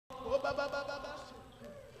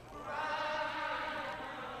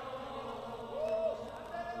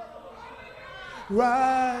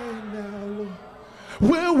Right now, Lord.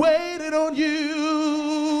 We're waiting on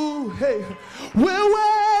you. Hey, we're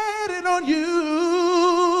waiting on you.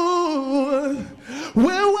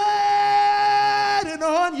 We're waiting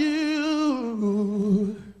on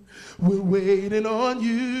you. We're waiting on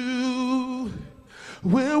you.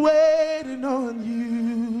 We're waiting on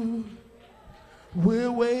you.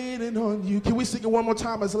 We're waiting on you. Can we sing it one more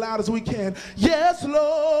time as loud as we can? Yes,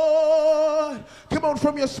 Lord. Come on,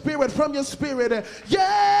 from your spirit, from your spirit.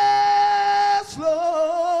 Yes,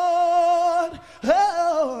 Lord.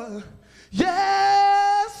 Oh,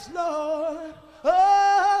 yes, Lord.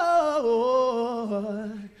 Oh,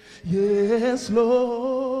 yes,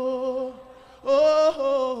 Lord.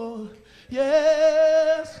 Oh,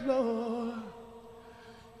 yes, Lord.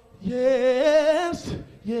 Yes,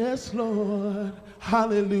 yes, Lord.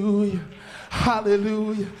 Hallelujah.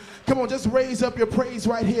 Hallelujah. Come on, just raise up your praise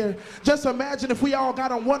right here. Just imagine if we all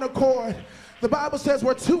got on one accord. The Bible says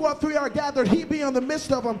where 2 or 3 are gathered, he be in the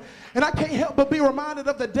midst of them. And I can't help but be reminded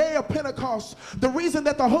of the day of Pentecost. The reason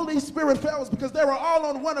that the Holy Spirit fell is because they were all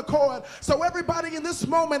on one accord. So everybody in this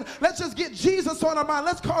moment, let's just get Jesus on our mind.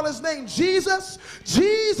 Let's call his name Jesus,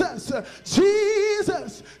 Jesus,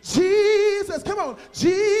 Jesus, Jesus. Come on,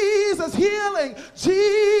 Jesus, healing,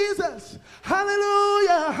 Jesus.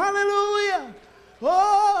 Hallelujah, hallelujah.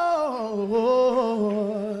 Oh,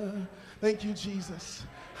 thank you, Jesus.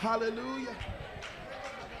 Hallelujah.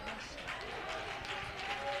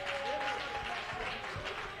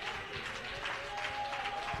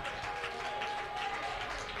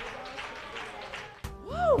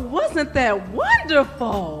 Woo, wasn't that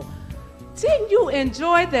wonderful? Didn't you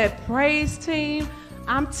enjoy that praise team?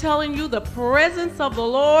 I'm telling you, the presence of the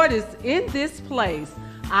Lord is in this place.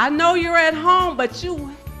 I know you're at home, but you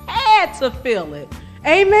had to feel it.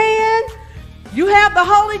 Amen. You have the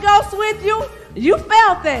Holy Ghost with you. You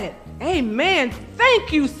felt that. Amen.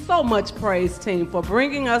 Thank you so much, praise team, for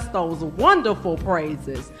bringing us those wonderful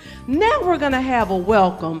praises. Now we're going to have a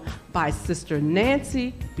welcome by Sister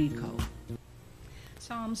Nancy Biko.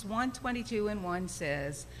 Psalms 122:1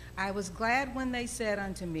 says, I was glad when they said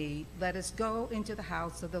unto me, let us go into the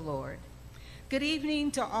house of the Lord. Good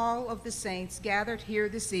evening to all of the saints gathered here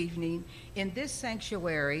this evening in this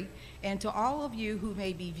sanctuary, and to all of you who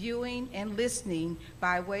may be viewing and listening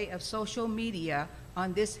by way of social media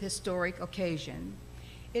on this historic occasion.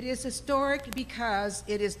 It is historic because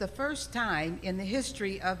it is the first time in the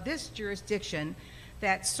history of this jurisdiction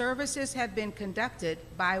that services have been conducted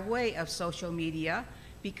by way of social media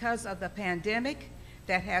because of the pandemic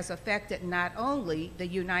that has affected not only the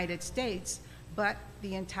United States, but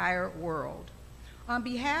the entire world. On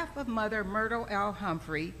behalf of Mother Myrtle L.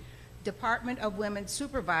 Humphrey, Department of Women's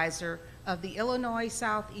Supervisor of the Illinois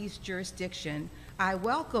Southeast Jurisdiction, I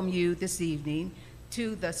welcome you this evening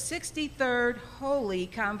to the 63rd Holy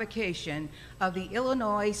Convocation of the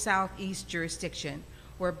Illinois Southeast Jurisdiction,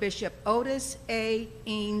 where Bishop Otis A.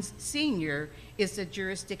 Eanes Sr. is the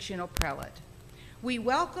jurisdictional prelate. We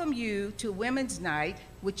welcome you to Women's Night,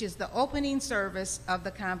 which is the opening service of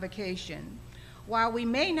the convocation. While we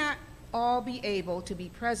may not all be able to be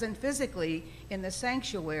present physically in the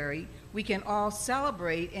sanctuary, we can all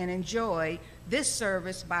celebrate and enjoy this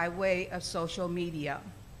service by way of social media.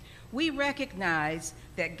 We recognize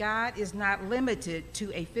that God is not limited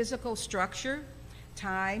to a physical structure,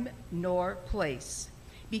 time, nor place,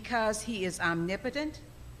 because he is omnipotent,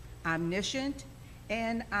 omniscient,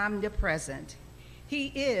 and omnipresent. He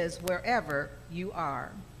is wherever you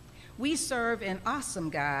are. We serve an awesome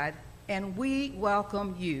God, and we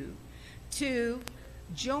welcome you to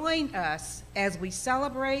join us as we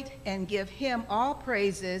celebrate and give him all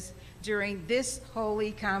praises during this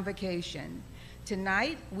holy convocation.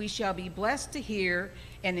 Tonight, we shall be blessed to hear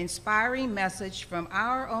an inspiring message from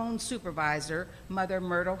our own supervisor, Mother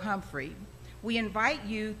Myrtle Humphrey. We invite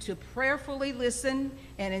you to prayerfully listen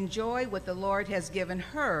and enjoy what the Lord has given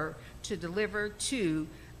her to deliver to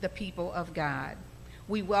the people of God.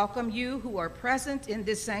 We welcome you who are present in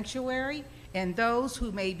this sanctuary and those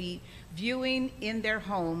who may be viewing in their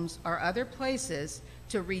homes or other places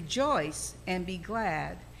to rejoice and be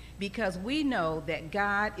glad, because we know that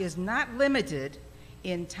God is not limited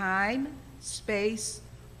in time, space,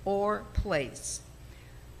 or place.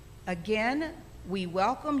 Again, we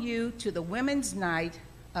welcome you to the Women's Night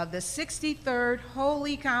of the 63rd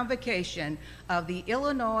Holy Convocation of the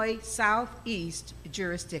Illinois Southeast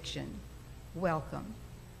Jurisdiction. Welcome.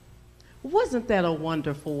 Wasn't that a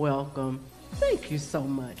wonderful welcome? Thank you so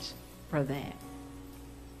much for that.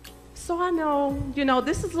 So I know,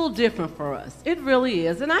 this is a little different for us. It really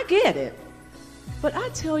is, and I get it. But I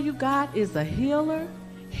tell you, God is a healer.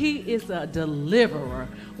 He is a deliverer.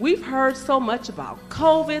 We've heard so much about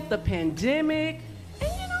COVID, the pandemic,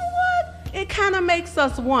 and you know what? It kind of makes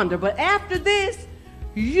us wonder. But after this,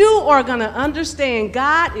 you are going to understand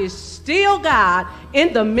God is still God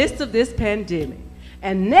in the midst of this pandemic.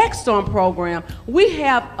 And next on program, we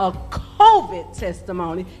have a COVID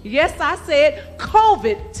testimony. Yes, I said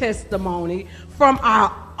COVID testimony from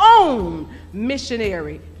our own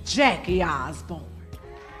missionary, Jackie Osborne.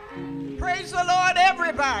 Praise the Lord,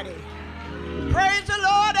 everybody. Praise the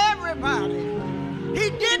Lord, everybody. He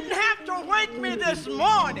didn't have to wake me this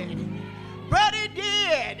morning, but he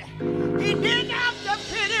did. He didn't have to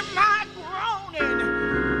pity my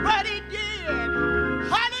groaning, but he did.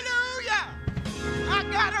 Hallelujah. I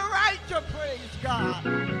got a right to praise God.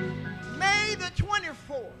 May the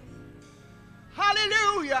 24th.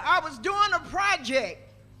 Hallelujah. I was doing a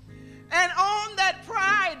project, and on that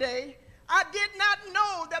Friday, I did not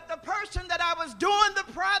know that the person that I was doing the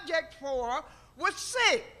project for was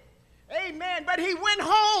sick. Amen. But he went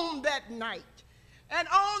home that night. And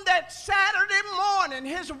on that Saturday morning,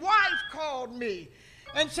 his wife called me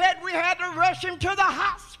and said we had to rush him to the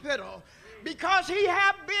hospital because he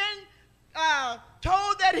had been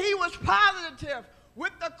told that he was positive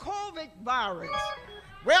with the COVID virus.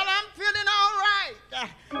 Well, I'm feeling all right.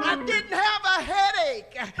 I didn't have a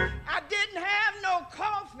headache. I didn't have no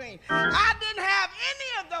coughing. I didn't have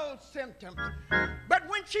any of those symptoms. But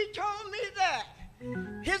when she told me that,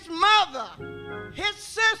 his mother, his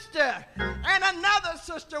sister, and another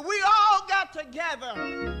sister, we all got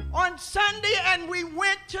together on Sunday and we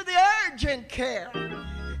went to the urgent care.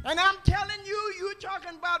 And I'm telling you, you're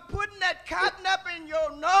talking about putting that cotton up in your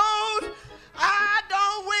nose. I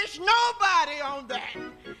don't wish nobody on that.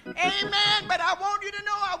 Amen. But I want you to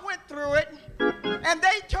know I went through it. And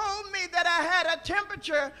they told me that I had a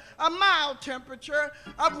temperature, a mild temperature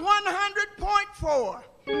of 100.4.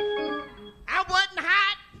 I wasn't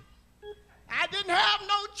hot. I didn't have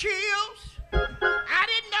no chills. I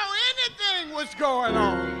didn't know anything was going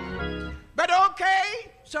on. But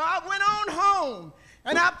okay, so I went on home.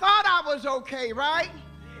 And I thought I was okay, right?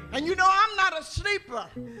 And you know, I'm not a sleeper.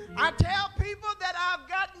 I tell people that I've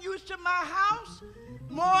gotten used to my house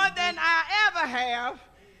more than I ever have.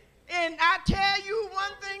 And I tell you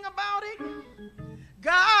one thing about it.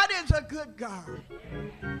 God is a good God.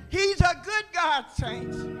 He's a good God,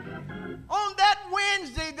 saints. On that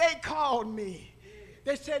Wednesday, they called me.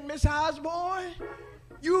 They said, Miss Osborne,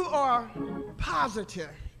 you are positive.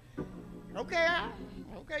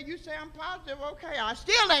 Okay, you say I'm positive. Okay, I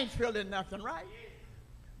still ain't feeling nothing, right?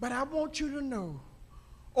 But I want you to know,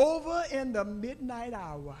 over in the midnight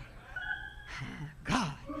hour,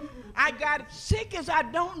 God, I got sick as I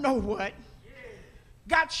don't know what,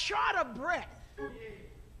 got short of breath.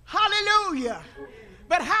 Hallelujah.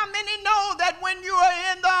 But how many know that when you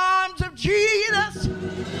are in the arms of Jesus,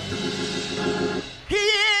 He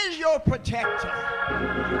is your protector.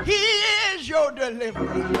 He is your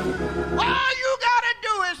deliverer. All you got to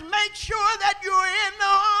do is make sure that you're in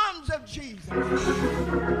the arms of Jesus.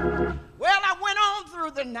 Well, I went on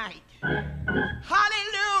through the night.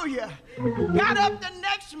 Hallelujah. Got up the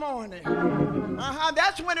next morning.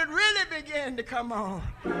 That's when it really began to come on.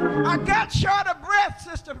 I got short of breath,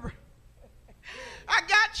 Sister. I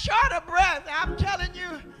got short of breath. I'm telling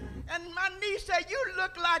you. And my niece said, you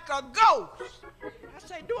look like a ghost. I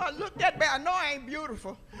said, do I look that bad? I know I ain't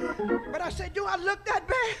beautiful. But I said, do I look that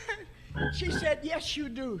bad? She said, yes, you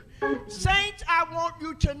do. Saints, I want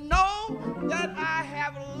you to know that I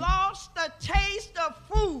have lost the taste of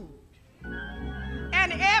food.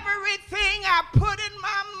 And everything I put in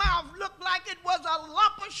my mouth looked like it was a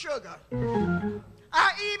lump of sugar.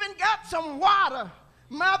 I even got some water,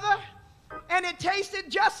 Mother, and it tasted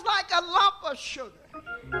just like a lump of sugar.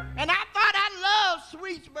 And I thought I loved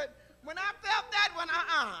sweets, but when I felt that one,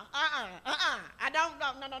 I don't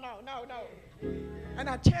know, no. And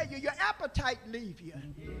I tell you, your appetite leaves you.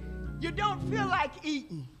 You don't feel like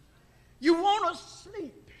eating. You want to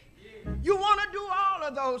sleep. You want to do all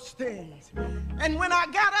of those things. And when I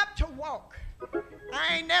got up to walk,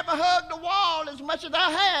 I ain't never hugged the wall as much as I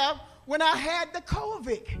have when I had the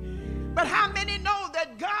COVID. But how many know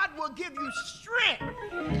that God will give you strength?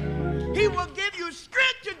 He will give you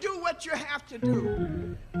strength to do what you have to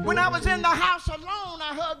do. When I was in the house alone,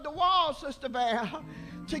 I hugged the wall, Sister Val,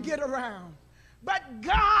 to get around. But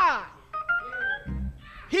God,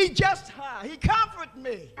 He comforted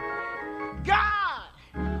me. God,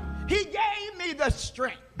 He gave me the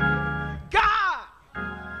strength. God,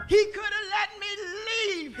 He could have let me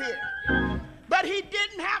leave here. But but he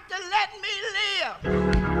didn't have to let me live.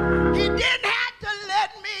 He didn't have to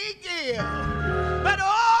let me give. But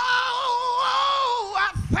oh,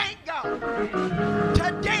 I thank God.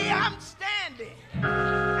 Today I'm standing.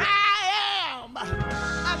 I am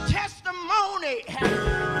a testimony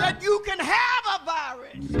that you can have a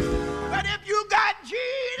virus. But if you got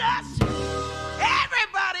Jesus,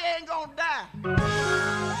 everybody ain't gonna die.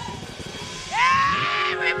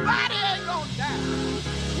 Everybody ain't gonna die.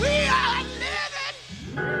 We are living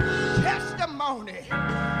testimony.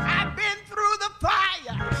 I've been through the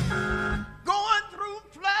fire, going through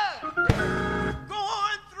flood,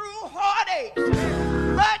 going through heartaches,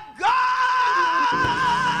 but God,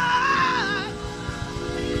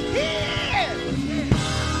 He is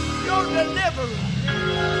your deliverer.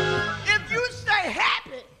 If you stay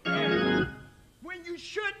happy when you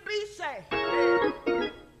should be sad,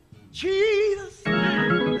 Jesus,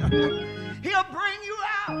 He'll bring you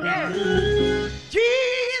out.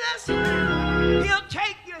 Jesus, He'll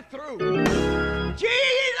take you through.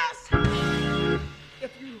 Jesus,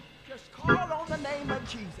 if you just call on the name of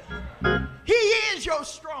Jesus, He is your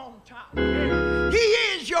strong tower. He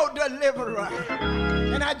is your deliverer.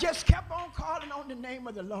 And I just kept on calling on the name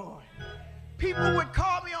of the Lord. People would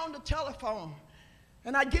call me on the telephone,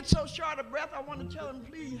 and I get so short of breath, I want to tell them,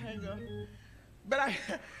 please hang up. But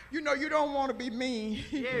you know, you don't want to be mean.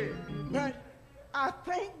 Yeah. But I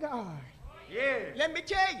thank God. Yeah. Let me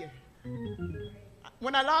tell you,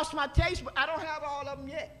 when I lost my taste, I don't have all of them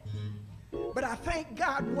yet. But I thank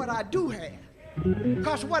God what I do have.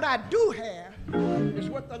 Because what I do have is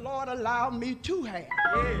what the Lord allowed me to have.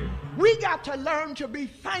 Yeah. We got to learn to be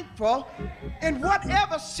thankful in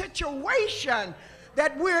whatever situation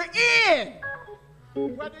that we're in.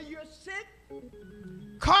 Whether you're sick,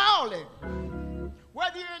 call Him.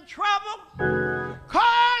 Whether you're in trouble,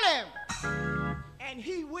 call Him. And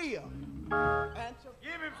He will answer.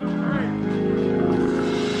 Give Him some praise.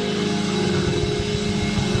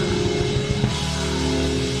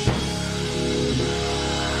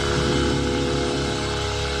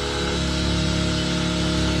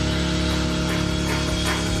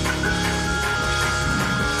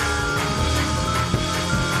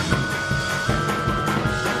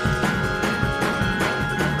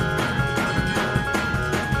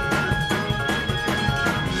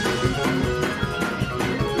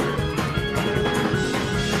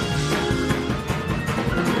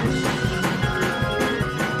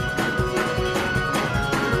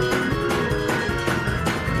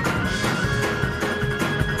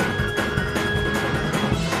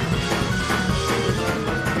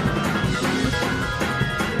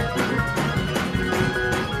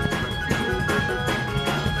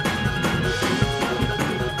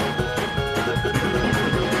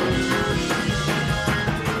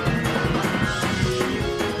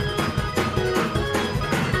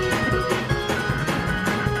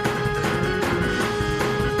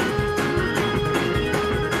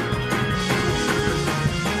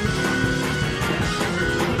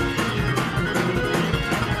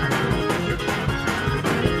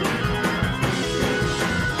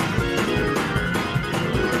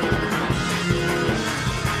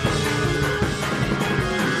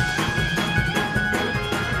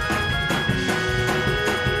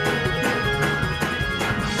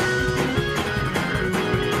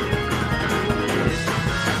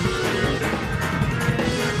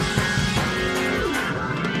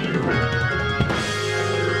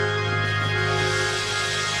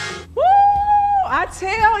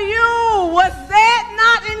 tell you, was that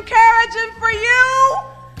not encouraging for you?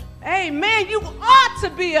 Amen. You ought to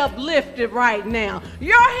be uplifted right now.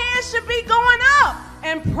 Your hands should be going up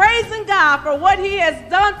and praising God for what he has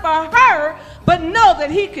done for her, but know that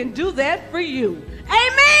he can do that for you.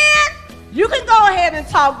 Amen. You can go ahead and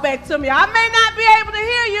talk back to me. I may not be able to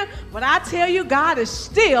hear you, but I tell you, God is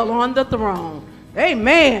still on the throne.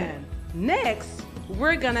 Amen. Next,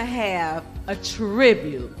 we're going to have a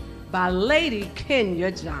tribute by Lady Kenya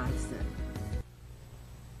Johnson.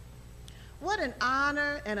 What an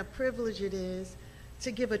honor and a privilege it is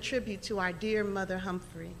to give a tribute to our dear Mother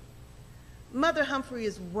Humphrey. Mother Humphrey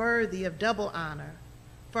is worthy of double honor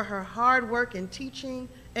for her hard work in teaching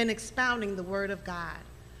and expounding the Word of God.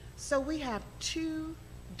 So we have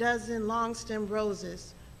 24 long-stem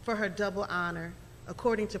roses for her double honor,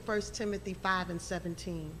 according to 1 Timothy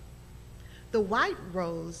 5:17. The white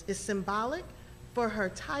rose is symbolic for her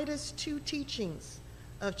Titus 2 teachings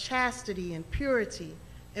of chastity and purity,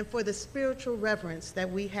 and for the spiritual reverence that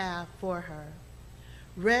we have for her.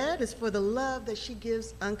 Red is for the love that she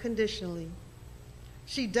gives unconditionally.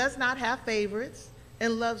 She does not have favorites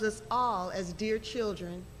and loves us all as dear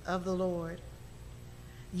children of the Lord.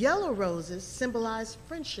 Yellow roses symbolize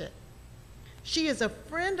friendship. She is a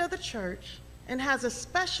friend of the church and has a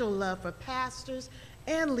special love for pastors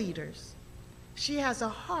and leaders. She has a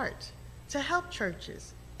heart to help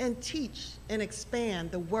churches and teach and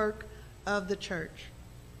expand the work of the church.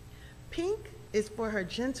 Pink is for her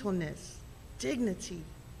gentleness, dignity,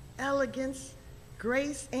 elegance,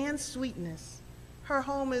 grace, and sweetness. Her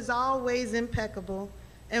home is always impeccable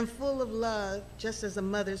and full of love, just as a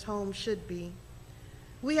mother's home should be.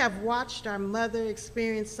 We have watched our mother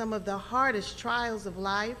experience some of the hardest trials of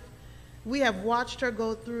life. We have watched her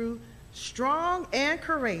go through strong and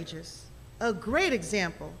courageous, a great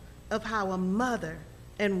example of how a mother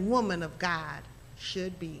and woman of God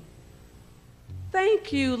should be.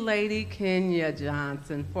 Thank you, Lady Kenya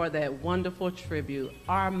Johnson, for that wonderful tribute.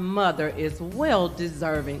 Our mother is well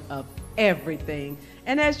deserving of everything.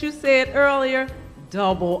 And as you said earlier,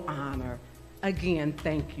 double honor. Again,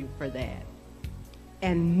 thank you for that.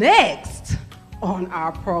 And next on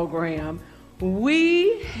our program,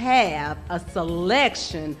 we have a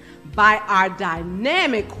selection by our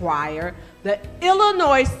dynamic choir, the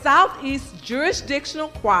Illinois Southeast Jurisdictional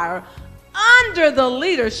Choir, under the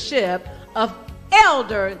leadership of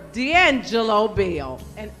Elder D'Angelo Bell.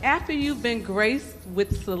 And after you've been graced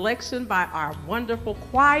with selection by our wonderful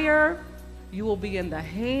choir, you will be in the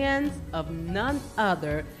hands of none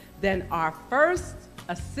other than our first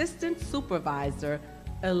assistant supervisor,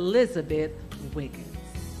 Elizabeth Wiggins.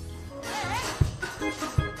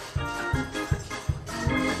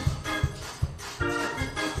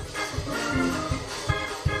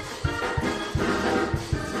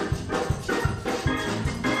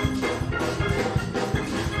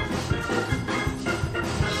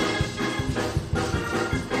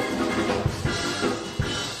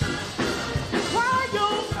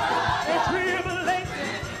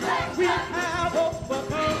 We have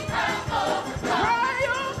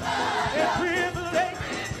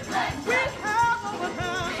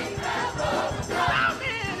overcome.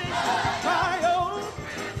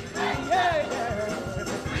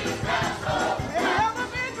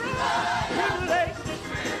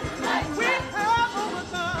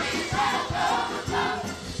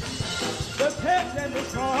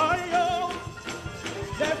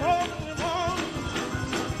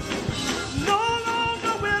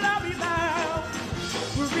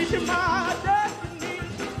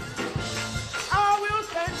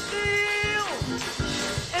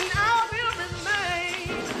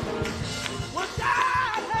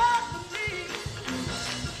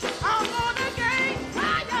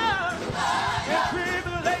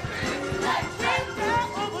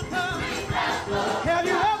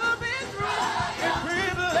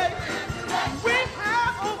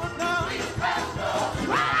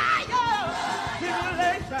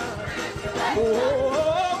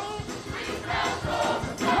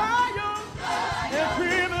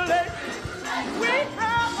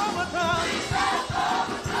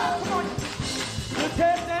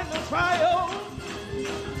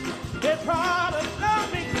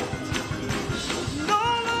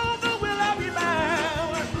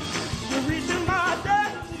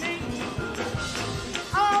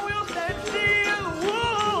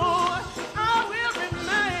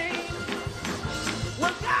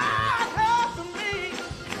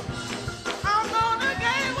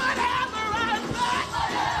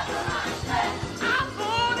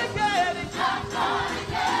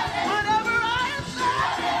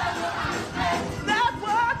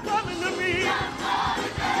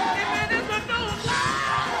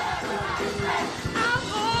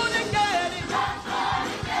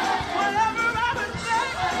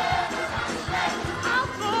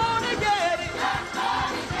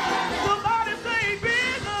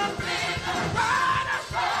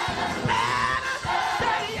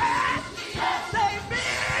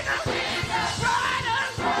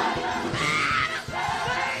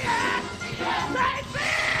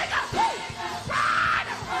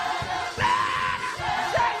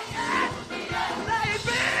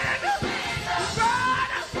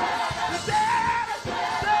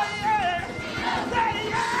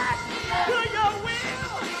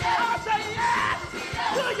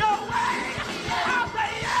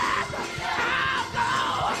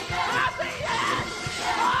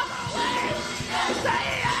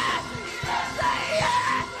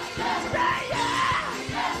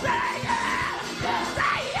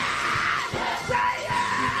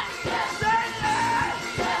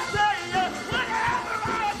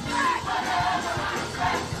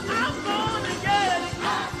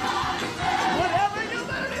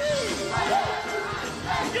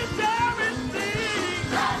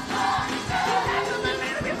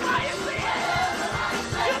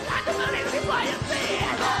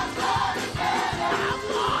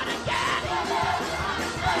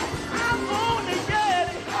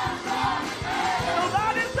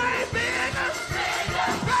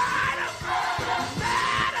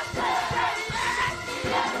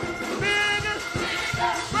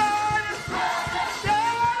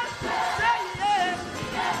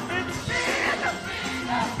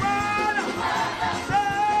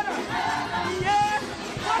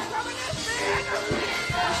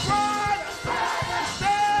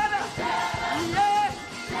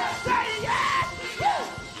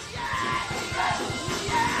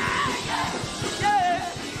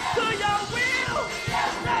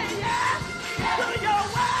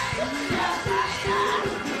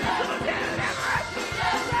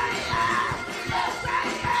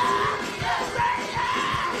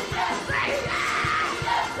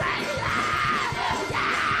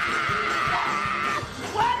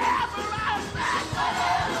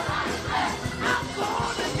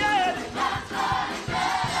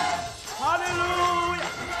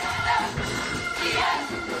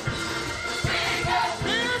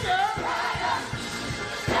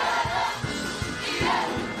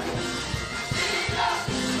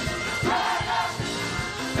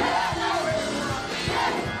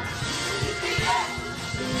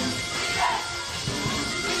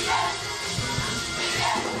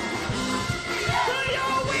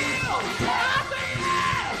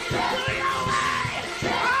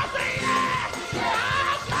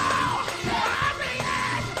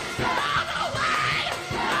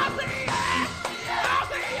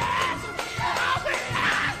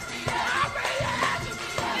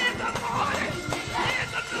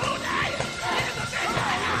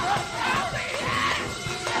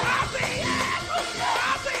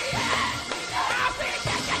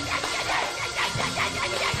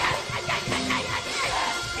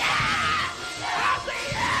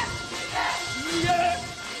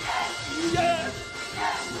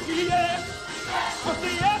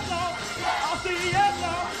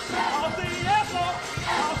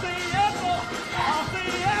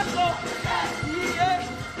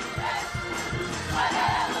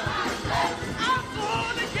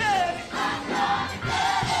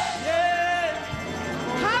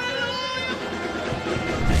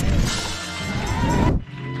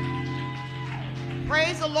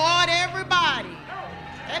 the Lord, everybody.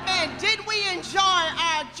 Amen. Did we enjoy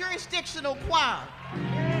our jurisdictional choir?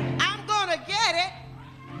 I'm going to get it,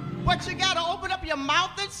 but you got to open up your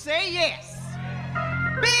mouth and say yes.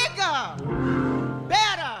 Bigger,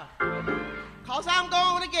 better, because I'm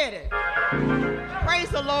going to get it. Praise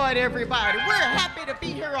the Lord, everybody. We're happy to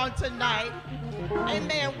be here on tonight.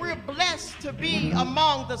 Amen. We're blessed to be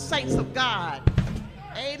among the saints of God.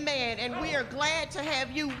 Amen. And we are glad to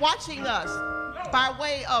have you watching us by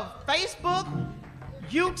way of Facebook,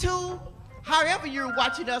 YouTube, however you're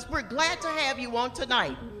watching us. We're glad to have you on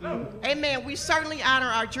tonight. Amen. We certainly honor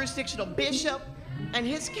our jurisdictional bishop and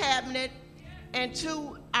his cabinet, and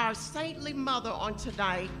to our saintly mother on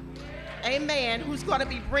tonight, amen, who's going to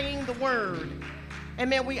be bringing the word.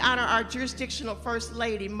 Amen. We honor our jurisdictional first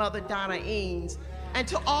lady, Mother Donna Eanes, and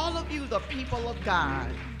to all of you, the people of God.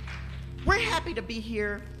 We're happy to be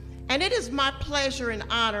here, and it is my pleasure and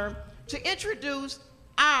honor to introduce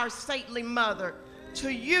our saintly mother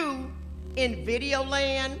to you in video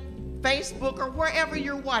land, Facebook, or wherever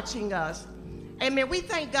you're watching us. Amen. We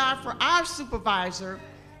thank God for our supervisor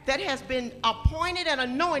that has been appointed and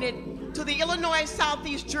anointed to the Illinois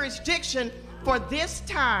Southeast jurisdiction for this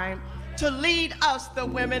time to lead us, the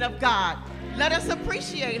women of God. Let us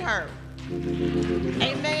appreciate her.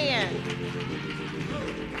 Amen.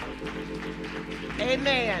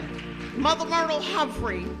 Amen. Mother Myrtle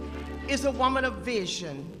Humphrey is a woman of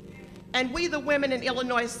vision. And we, the women in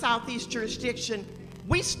Illinois Southeast jurisdiction,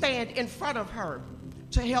 we stand in front of her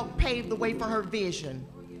to help pave the way for her vision.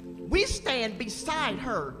 We stand beside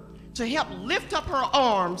her to help lift up her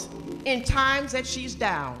arms in times that she's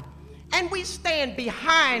down. And we stand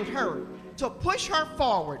behind her to push her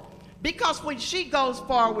forward, because when she goes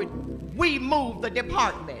forward, we move the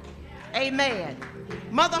department. Amen.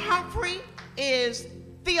 Mother Humphrey is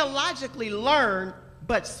theologically learned,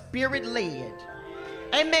 but spirit-led.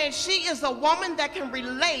 Amen. She is a woman that can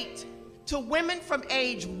relate to women from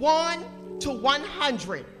age 1 to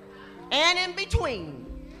 100 and in between.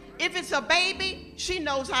 If it's a baby, she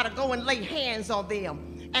knows how to go and lay hands on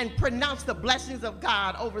them and pronounce the blessings of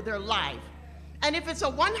God over their life. And if it's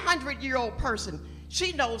a 100-year-old person,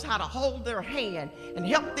 she knows how to hold their hand and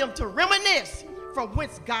help them to reminisce from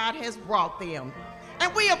whence God has brought them.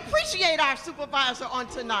 And we appreciate our supervisor on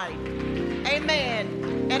tonight.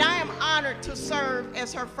 Amen. And I am honored to serve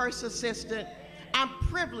as her first assistant. I'm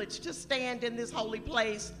privileged to stand in this holy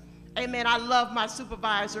place. Amen. I love my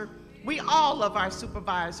supervisor. We all love our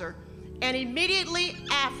supervisor. And immediately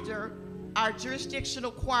after our jurisdictional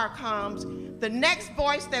choir comes, the next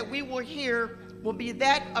voice that we will hear will be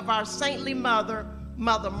that of our saintly mother,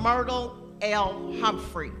 Mother Myrtle L.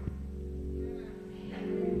 Humphrey.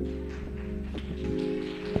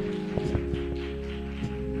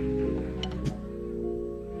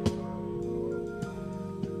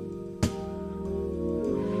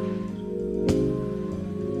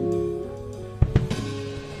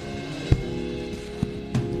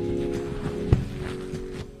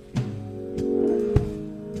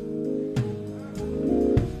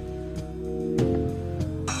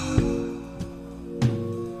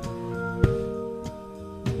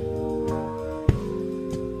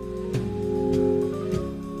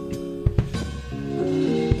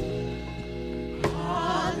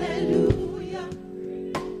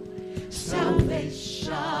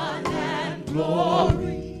 Lord.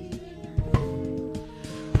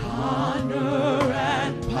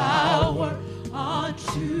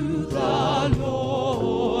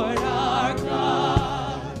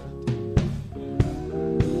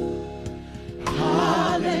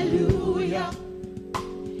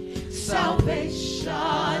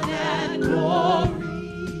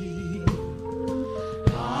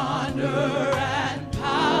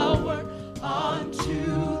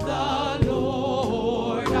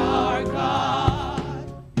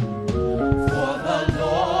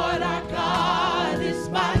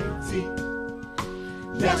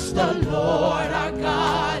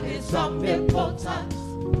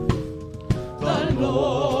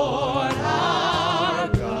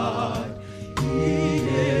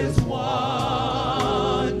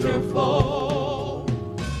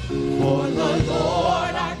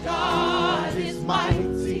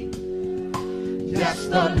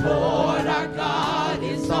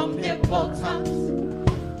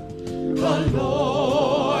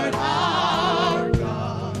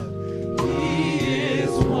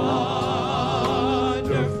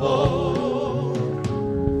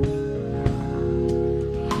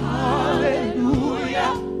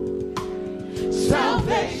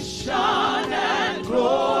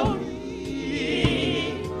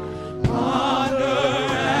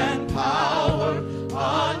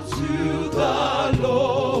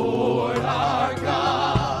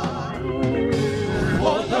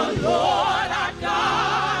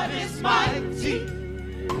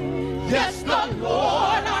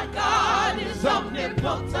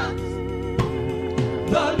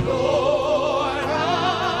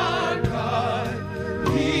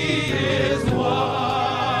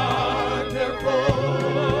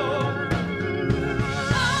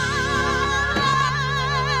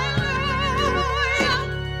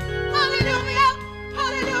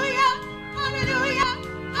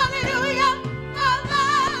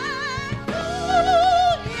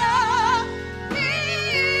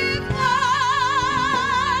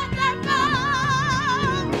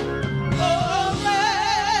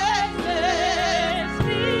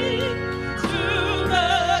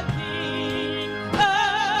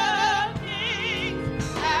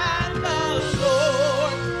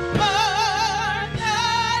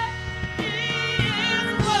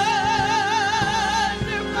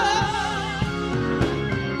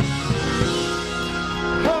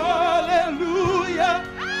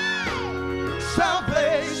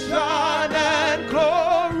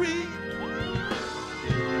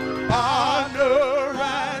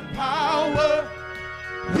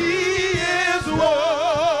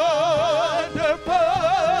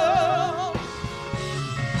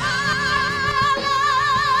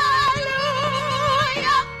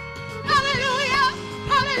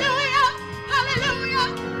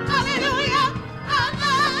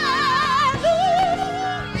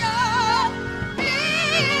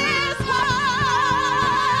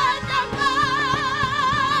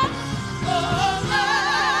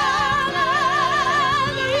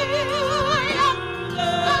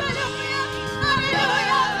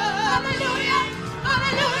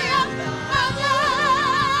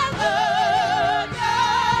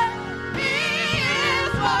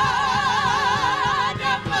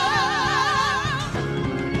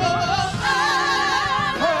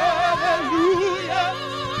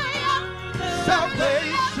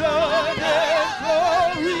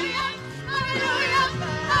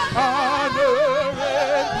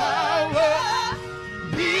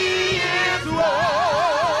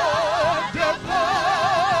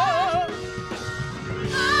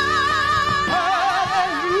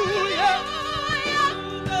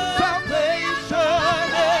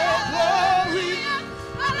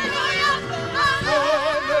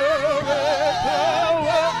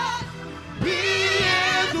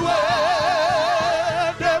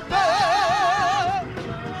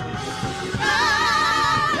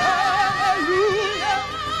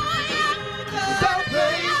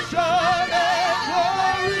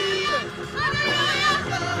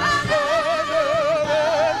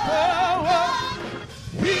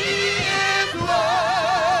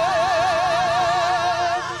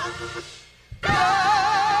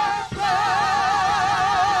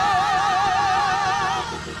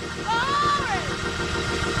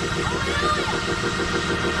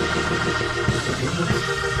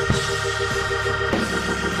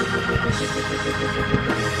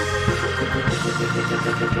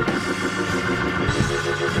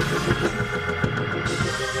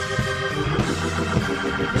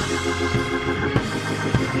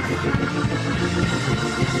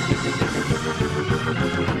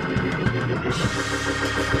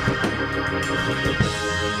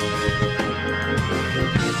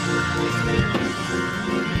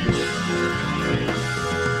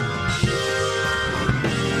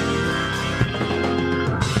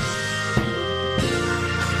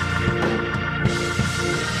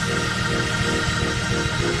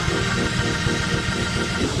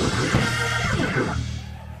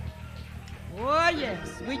 Oh,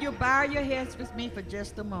 yes. Will you bow your heads with me for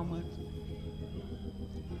just a moment?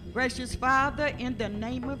 Gracious Father, in the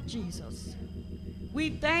name of Jesus, we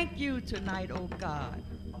thank you tonight, oh God.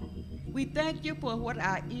 We thank you for what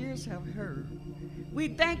our ears have heard. We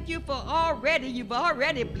thank you for you've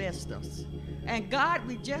already blessed us. And God,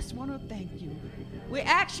 we just want to thank you. We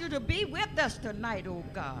ask you to be with us tonight, oh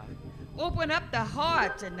God. Open up the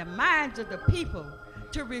hearts and the minds of the people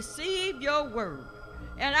to receive your word.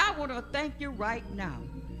 And I want to thank you right now.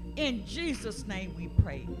 In Jesus' name we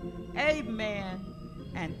pray. Amen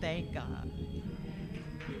and thank God.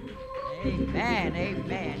 Amen,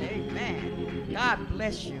 amen, amen. God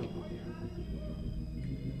bless you.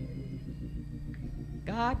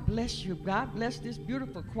 God bless you. God bless this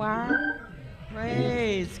beautiful choir.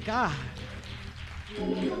 Praise God.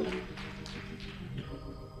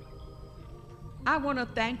 I want to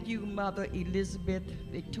thank you, Mother Elizabeth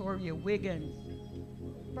Victoria Wiggins,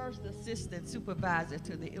 First Assistant Supervisor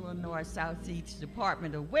to the Illinois Southeast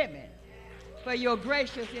Department of Women, for your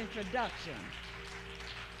gracious introduction.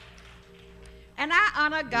 And I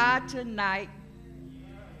honor God tonight,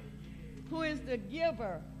 who is the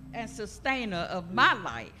giver and sustainer of my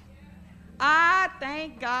life. I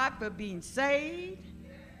thank God for being saved,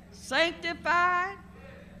 sanctified,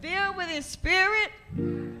 filled with his spirit,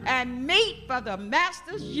 and meet for the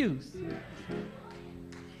master's use.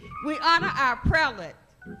 We honor our prelate,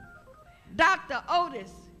 Dr.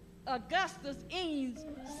 Otis Augustus Eames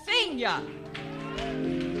Sr.,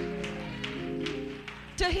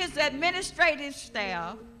 to his administrative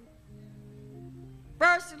staff,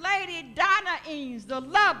 First Lady Donna Eames, the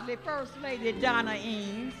lovely First Lady Donna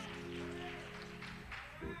Eames,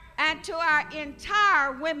 and to our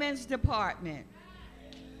entire women's department.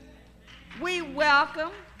 We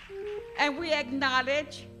welcome and we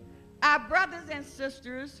acknowledge our brothers and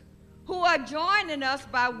sisters who are joining us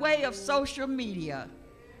by way of social media,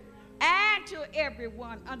 and to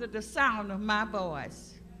everyone under the sound of my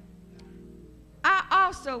voice. I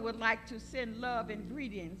also would like to send love and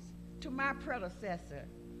greetings to my predecessor,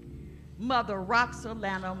 Mother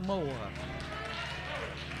Roxalana Moore.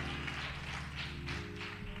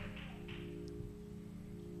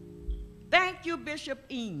 Thank you, Bishop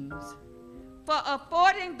Eames, for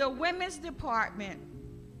affording the Women's Department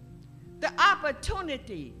the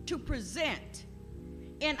opportunity to present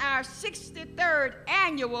in our 63rd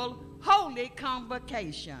annual Holy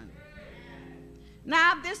Convocation.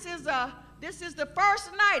 Now, this is the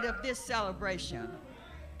first night of this celebration,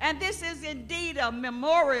 and this is indeed a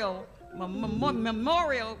memorial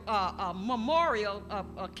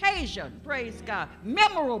occasion. Praise God,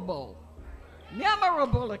 memorable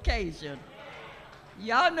occasion.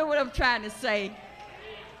 Y'all know what I'm trying to say.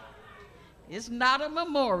 It's not a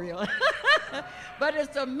memorial, but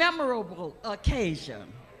it's a memorable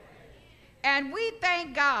occasion. And we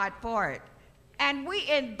thank God for it. And we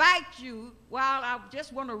invite you, while I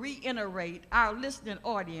just want to reiterate our listening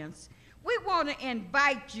audience, we want to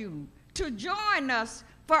invite you to join us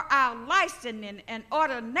for our licensing and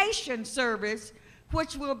ordination service,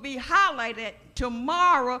 which will be highlighted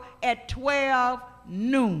tomorrow at 12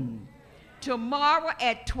 noon. Tomorrow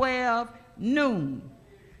at 12 noon.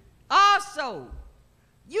 Also,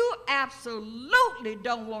 you absolutely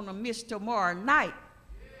don't want to miss tomorrow night.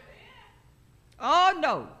 Oh,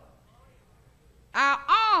 no. Our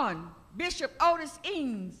own Bishop Otis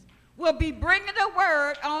Eames will be bringing the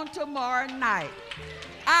word on tomorrow night.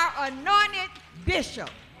 Our anointed bishop.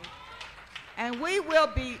 And we will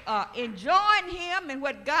be enjoying him and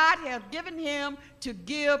what God has given him to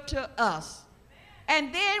give to us.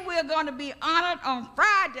 And then we're going to be honored on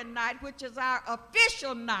Friday night, which is our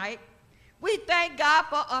official night. We thank God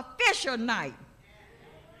for official night.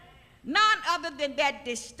 None other than that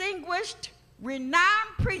distinguished,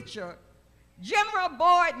 renowned preacher, General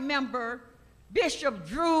Board member, Bishop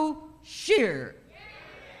Drew Sheard,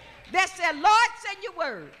 that said, Lord, send your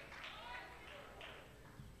word.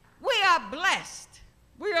 We are blessed.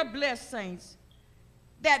 We are blessed, saints,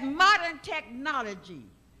 that modern technology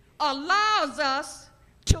allows us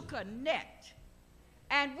to connect.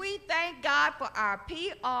 And we thank God for our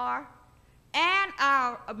PR and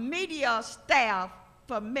our media staff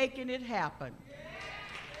for making it happen.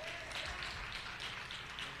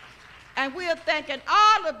 And we are thanking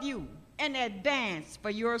all of you in advance for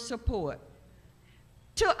your support.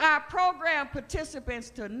 To our program participants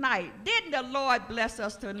tonight, didn't the Lord bless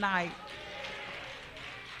us tonight?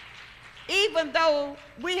 Even though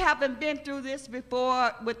we haven't been through this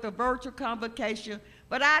before with the virtual convocation,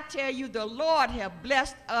 but I tell you, the Lord has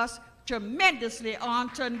blessed us tremendously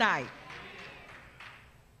on tonight.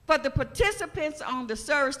 For the participants on the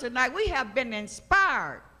service tonight, we have been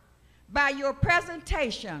inspired by your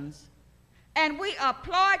presentations, and we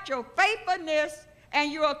applaud your faithfulness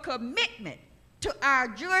and your commitment to our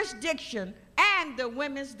jurisdiction and the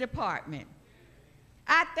women's department.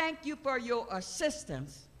 I thank you for your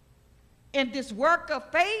assistance in this work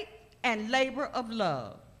of faith and labor of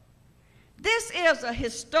love. This is a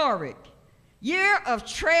historic year of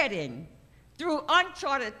treading through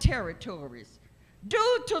uncharted territories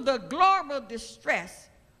due to the global distress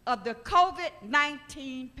of the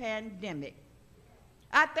COVID-19 pandemic.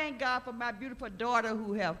 I thank God for my beautiful daughter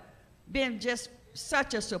who have been just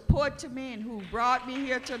such a support to me and who brought me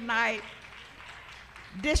here tonight.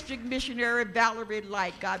 District Missionary Valerie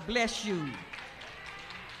Light, God bless you.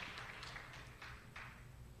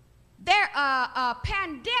 A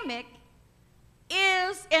pandemic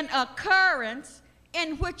is an occurrence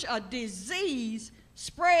in which a disease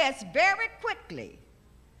spreads very quickly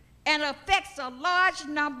and affects a large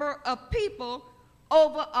number of people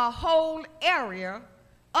over a whole area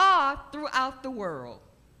or throughout the world.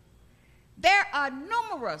 There are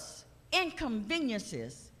numerous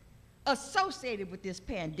inconveniences associated with this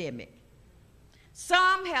pandemic.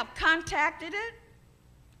 Some have contacted it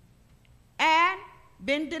and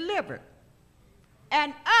been delivered,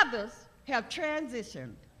 and others have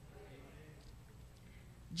transitioned.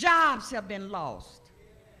 Jobs have been lost.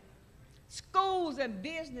 Schools and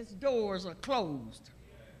business doors are closed.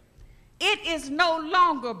 It is no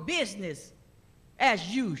longer business as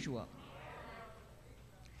usual.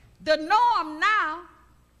 The norm now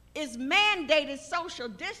is mandated social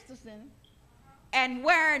distancing and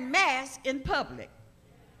wearing masks in public.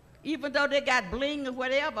 Even though they got bling or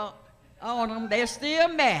whatever on them, they're still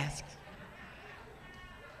masked.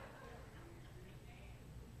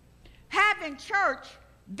 Having church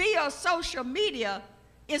via social media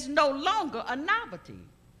is no longer a novelty.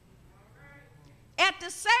 At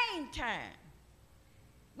the same time,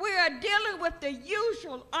 we are dealing with the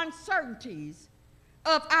usual uncertainties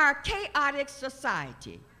of our chaotic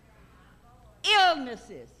society.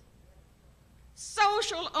 Illnesses,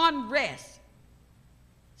 social unrest,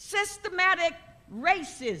 systematic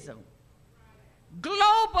racism,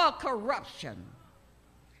 global corruption,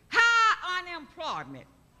 high unemployment,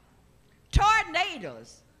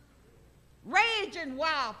 tornadoes, raging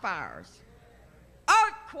wildfires,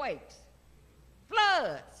 earthquakes,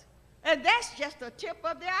 floods, and that's just the tip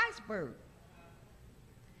of the iceberg.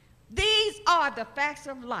 These are the facts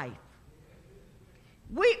of life.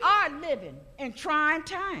 We are living in trying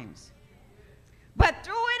times. But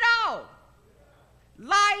through it all,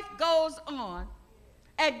 life goes on,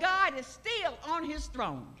 and God is still on his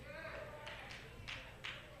throne.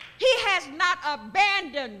 He has not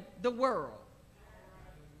abandoned the world.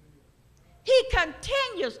 He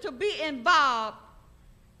continues to be involved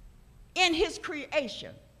in his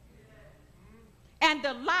creation and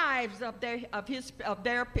the lives of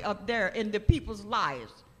in the people's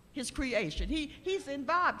lives, his creation. He's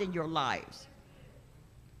involved in your lives.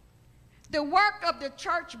 The work of the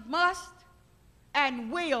church must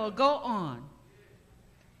and will go on.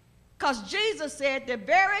 Because Jesus said the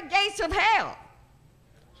very gates of hell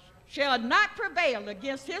shall not prevail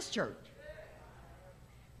against his church.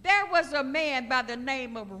 There was a man by the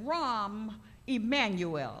name of Rahm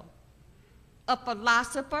Emanuel, a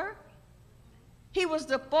philosopher. He was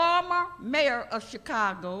the former mayor of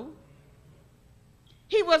Chicago.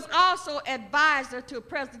 He was also advisor to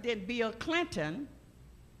President Bill Clinton,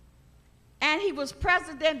 and he was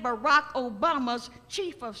President Barack Obama's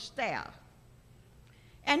chief of staff.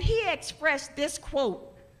 And he expressed this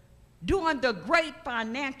quote during the great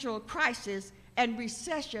financial crisis and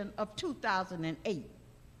recession of 2008.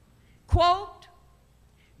 Quote,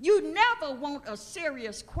 "You never want a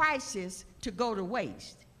serious crisis to go to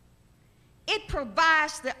waste. It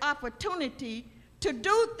provides the opportunity to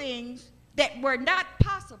do things that were not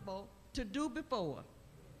possible to do before.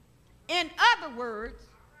 In other words,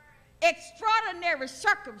 extraordinary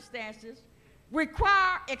circumstances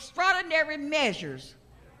require extraordinary measures.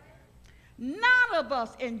 None of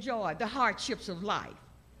us enjoy the hardships of life.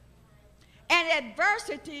 And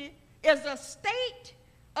adversity is a state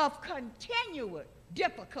of continual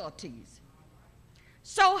difficulties.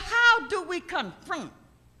 So how do we confront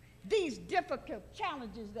these difficult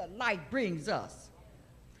challenges that life brings us?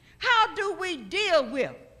 How do we deal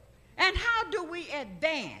with and how do we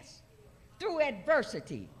advance through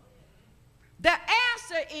adversity? The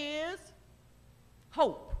answer is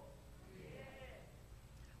hope.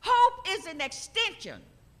 Hope is an extension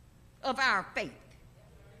of our faith,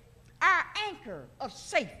 our anchor of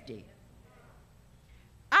safety.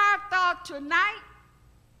 Our thought tonight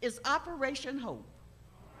is Operation Hope.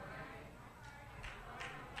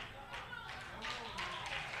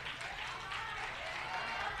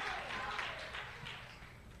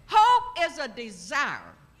 Hope is a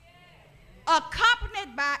desire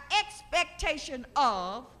accompanied by expectation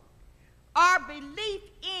of or belief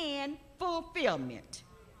in fulfillment.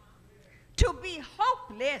 To be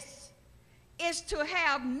hopeless is to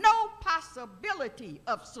have no possibility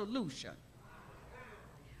of solution.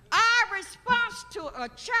 Our response to a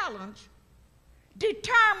challenge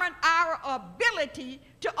determines our ability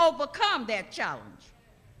to overcome that challenge.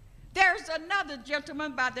 There's another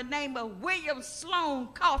gentleman by the name of William Sloane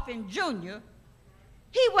Coffin Jr.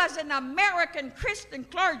 He was an American Christian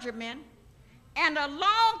clergyman and a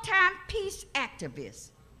longtime peace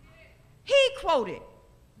activist. He quoted,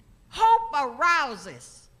 "Hope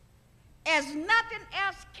arouses, as nothing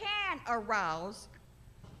else can arouse,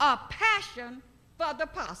 a passion for the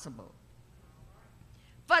possible."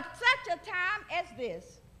 For such a time as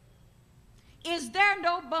this, is there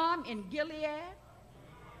no balm in Gilead?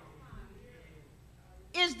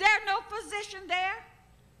 Is there no physician there?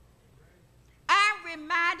 I'm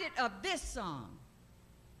reminded of this song.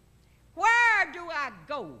 Where do I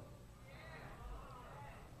go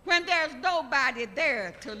when there's nobody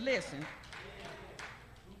there to listen?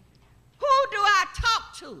 Who do I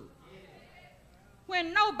talk to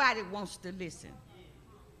when nobody wants to listen?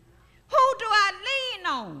 Who do I lean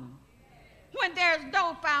on when there's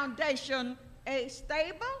no foundation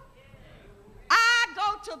stable? I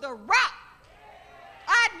go to the rock.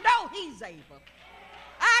 I know he's able.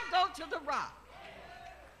 I go to the rock.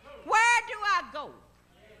 Where do I go?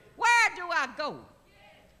 Where do I go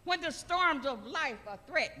when the storms of life are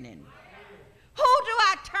threatening? Who do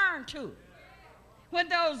I turn to when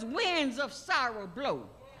those winds of sorrow blow?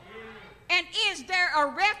 And is there a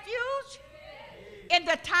refuge in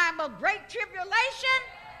the time of great tribulation?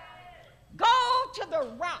 Go to the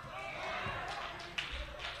rock.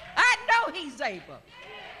 I know he's able.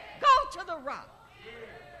 Go to the rock.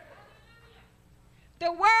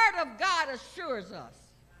 The Word of God assures us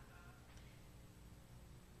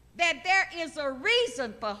that there is a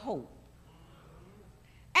reason for hope,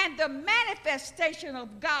 and the manifestation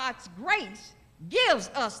of God's grace gives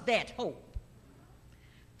us that hope.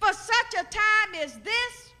 For such a time as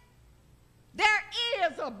this, there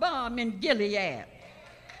is a balm in Gilead.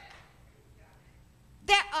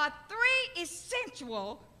 There are three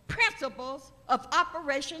essential principles of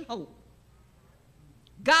Operation Hope: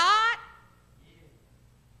 God,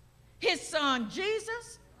 his son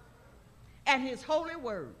Jesus, and his holy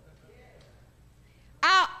word.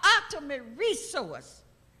 Our ultimate resource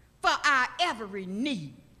for our every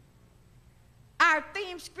need. Our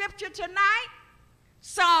theme scripture tonight,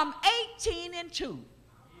 Psalm 18:2.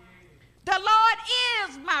 The Lord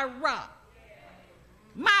is my rock,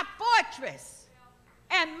 my fortress,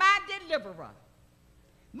 and my deliverer.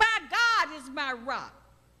 My God is my rock,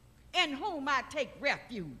 in whom I take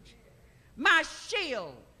refuge, my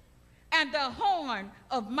shield, and the horn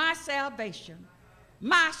of my salvation,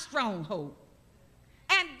 my stronghold.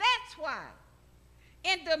 And that's why,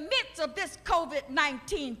 in the midst of this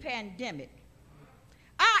COVID-19 pandemic,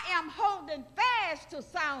 I am holding fast to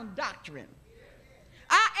sound doctrine.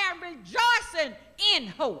 I am rejoicing in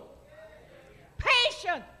hope,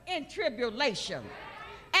 patient in tribulation,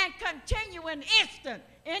 and continuing instant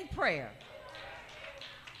in prayer.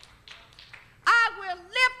 I will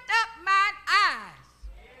lift up mine eyes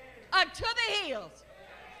unto the hills,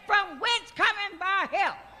 from whence cometh my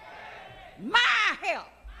help. My help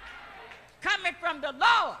coming from the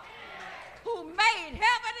Lord, who made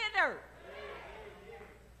heaven and earth.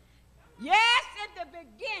 Yes, in the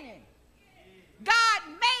beginning, God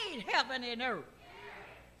made heaven and earth.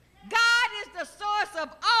 God is the source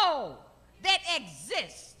of all that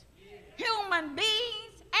exists, human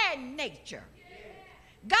beings and nature.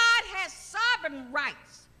 God has sovereign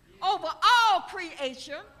rights over all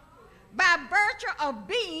creation by virtue of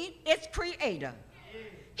being its creator.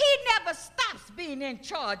 He never stops being in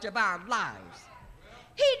charge of our lives.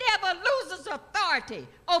 He never loses authority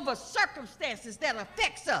over circumstances that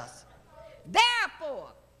affects us.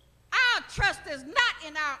 Therefore, Our trust is not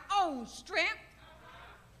in our own strength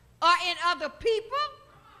or in other people.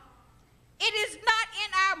 It is not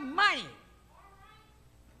in our money.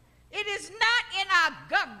 It is not in our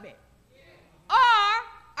government or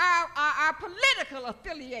our political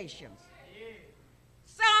affiliations.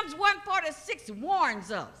 Psalms 146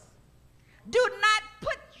 warns us, do not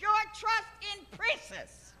put your trust in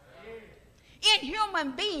princes, in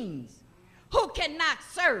human beings who cannot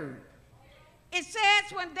serve. It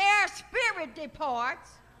says when their spirit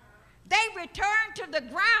departs, they return to the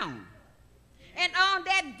ground. And on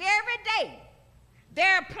that very day,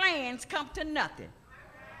 their plans come to nothing.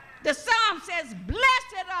 The psalm says,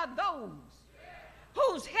 blessed are those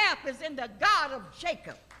whose help is in the God of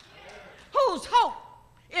Jacob, whose hope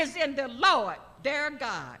is in the Lord their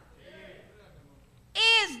God.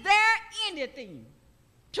 Is there anything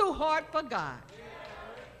too hard for God?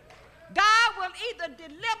 God will either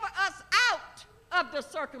deliver us out of the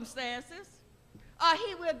circumstances or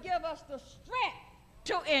he will give us the strength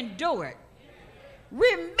to endure it.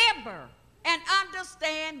 Remember and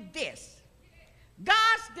understand this.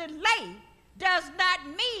 God's delay does not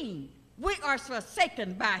mean we are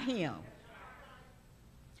forsaken by him.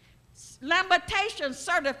 Lamentation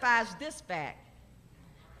certifies this fact.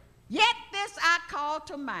 Yet this I call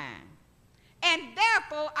to mind, and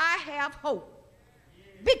therefore I have hope.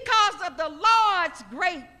 Because of the Lord's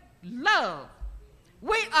great love,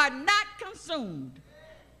 we are not consumed.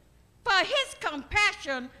 For his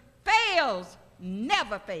compassion fails,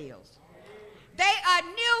 never fails. They are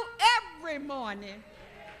new every morning.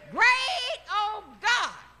 Great, oh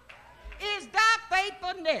God, is thy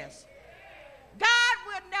faithfulness. God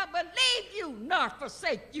will never leave you nor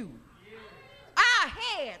forsake you. Our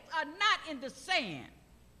heads are not in the sand.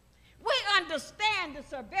 We understand the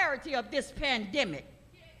severity of this pandemic,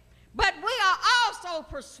 but we are also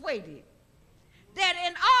persuaded that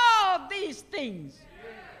in all these things,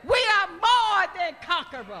 we are more than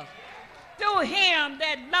conquerors through him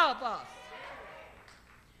that loves us.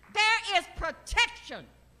 There is protection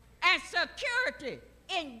and security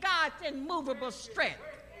in God's immovable strength.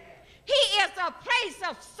 He is a place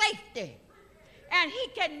of safety, and he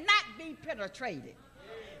cannot be penetrated.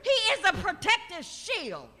 He is a protective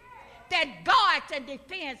shield that guards and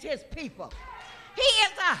defends his people. He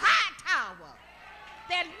is a high tower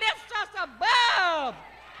that lifts us above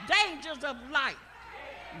dangers of life.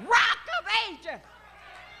 Rock of ages,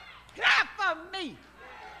 clap for me.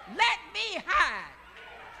 Let me hide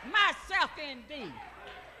myself in thee.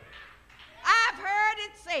 I've heard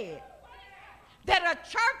it said that a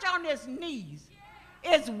church on its knees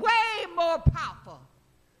is way more powerful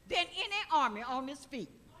than any army on its feet.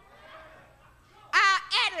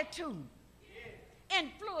 Our attitude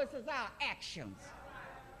influences our actions.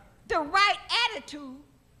 The right attitude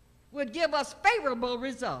will give us favorable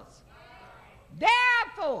results.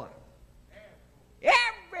 Therefore,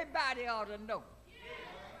 everybody ought to know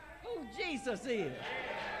who Jesus is.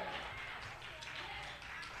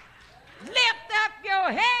 Lift up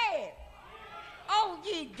your head, O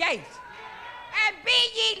ye gates, and be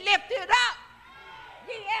ye lifted up,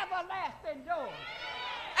 ye everlasting doors,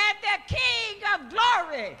 and the King of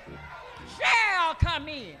glory shall come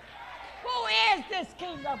in. Who is this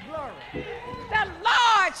King of glory? The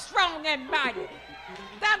Lord strong and mighty,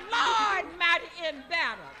 the Lord mighty in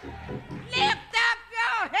battle. Lift up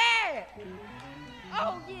your head,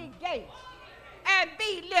 O ye gates, and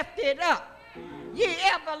be lifted up, ye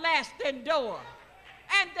everlasting door,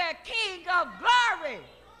 and the King of glory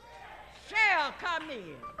shall come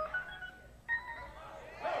in.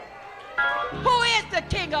 Who is the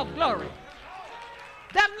King of glory?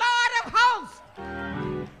 The Lord of hosts.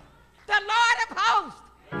 The Lord of hosts.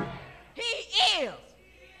 He is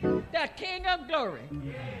the King of glory.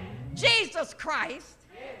 Jesus Christ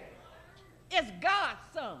is God's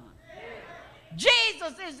Son.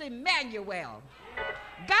 Jesus is Emmanuel,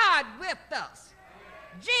 God with us.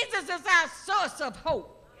 Jesus is our source of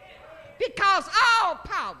hope, because all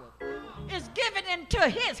power is given into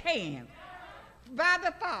his hand by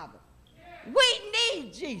the Father. We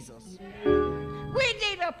need Jesus. We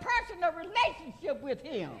need a personal relationship with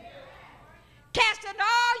him. Casting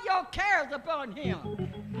all your cares upon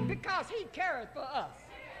him, because he cares for us.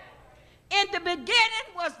 In the beginning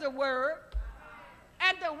was the Word,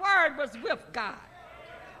 and the Word was with God,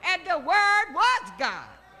 and the Word was God.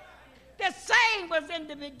 The same was in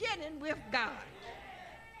the beginning with God.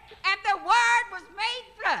 And the Word was made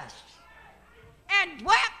flesh and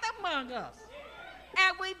dwelt among us,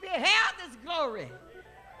 and we beheld his glory.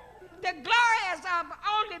 The glory is of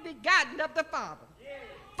only begotten of the Father,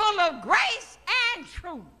 full of grace and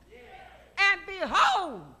truth. And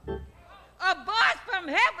behold, a voice from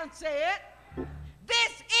heaven said,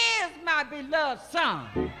 "This is my beloved Son,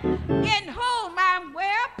 in whom I'm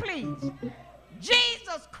well pleased."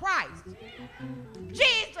 Jesus Christ.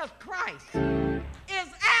 Jesus Christ is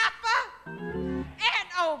Alpha and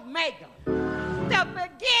Omega, the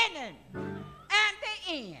beginning and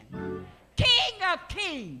the end, King of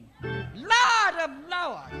kings, Lord of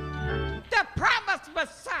lords, the promised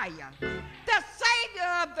Messiah, the Savior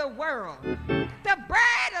of the world, the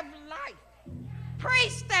bread of life,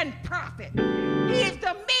 priest and prophet. He is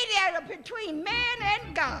the mediator between man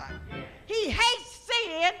and God. He hates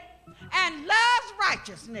sin and loves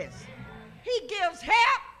righteousness. He gives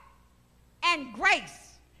help and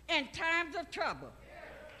grace in times of trouble.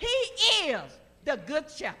 He is the good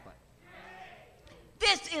shepherd.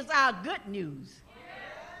 This is our good news,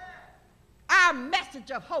 our message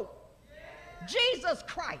of hope. Jesus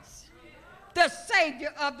Christ, the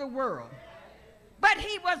Savior of the world. But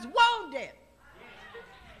he was wounded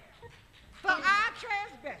for our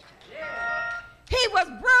transgression. He was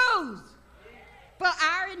bruised for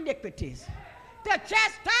our iniquities. The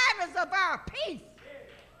chastisement of our peace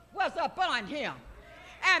was upon him.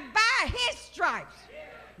 And by his stripes,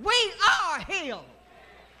 we are healed.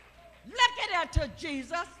 Looking unto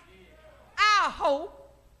Jesus, our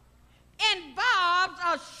hope involves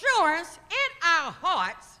assurance in our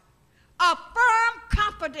hearts, a firm,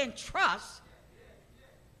 confident trust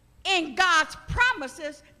in God's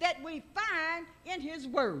promises that we find in his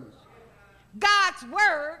word. God's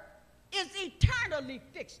word is eternally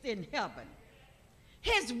fixed in heaven.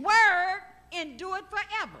 His word endureth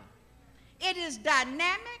forever. It is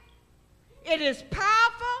dynamic, it is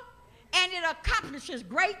powerful, and it accomplishes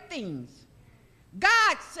great things.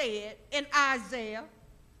 God said in Isaiah,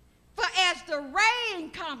 "For as the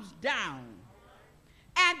rain comes down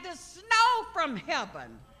and the snow from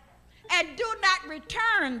heaven, and do not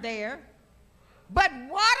return there, but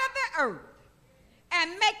water the earth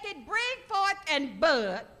and make it bring forth and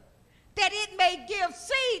bud, that it may give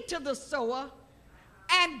seed to the sower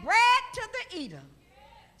and bread to the eater,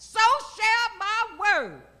 so shall my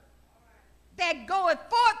word that goeth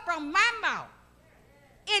forth from my mouth,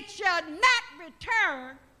 it shall not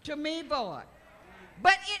return to me void,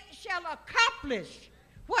 but it shall accomplish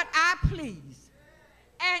what I please,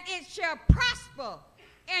 and it shall prosper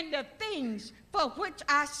in the things for which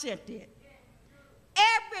I sent it."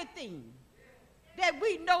 Everything that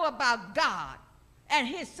we know about God and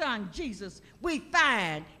his son Jesus, we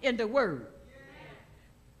find in the word.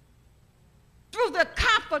 Through the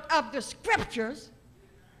comfort of the scriptures,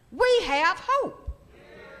 we have hope.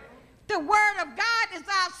 The word of God is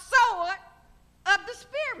our sword of the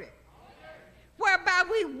spirit, whereby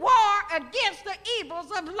we war against the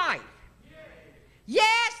evils of life.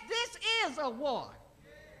 Yes, this is a war.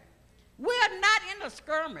 We're not in a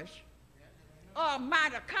skirmish or a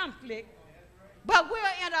minor conflict, but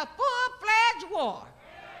we're in a full-fledged war.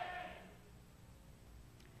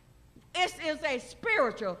 This is a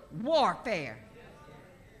spiritual warfare.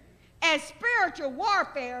 And spiritual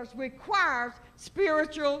warfare requires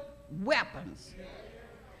spiritual weapons.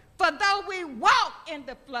 For though we walk in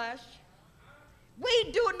the flesh,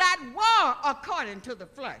 we do not war according to the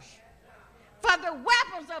flesh. For the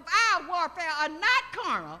weapons of our warfare are not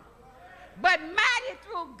carnal, but mighty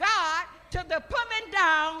through God to the pulling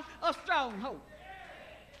down of strongholds.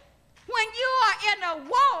 When you are in a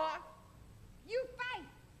war, you fight.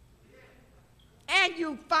 And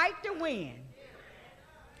you fight to win.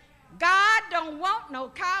 God don't want no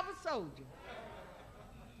coward soldier.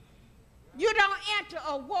 You don't enter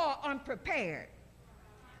a war unprepared.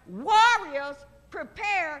 Warriors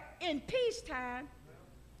prepare in peacetime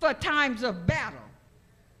for times of battle.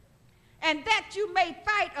 And that you may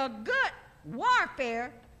fight a good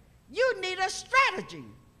warfare, you need a strategy.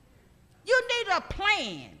 You need a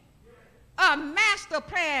plan, a master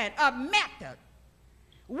plan, a method.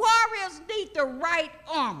 Warriors need the right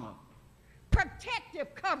armor,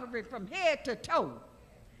 protective covering from head to toe.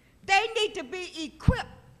 They need to be equipped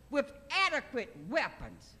with adequate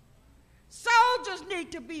weapons. Soldiers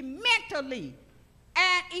need to be mentally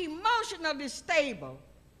and emotionally stable,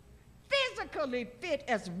 physically fit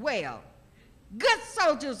as well. Good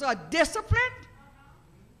soldiers are disciplined,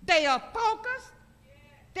 they are focused,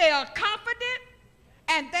 they are confident,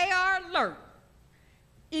 and they are alert.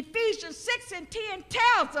 Ephesians 6:10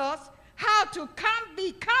 tells us how to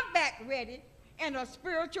be combat ready in a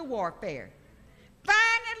spiritual warfare.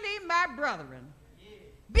 Finally, my brethren,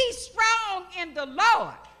 be strong in the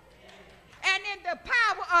Lord and in the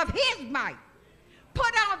power of his might.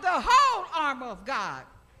 Put on the whole armor of God,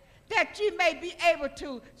 that you may be able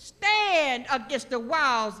to stand against the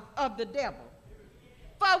wiles of the devil.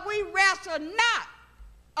 For we wrestle not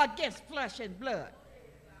against flesh and blood,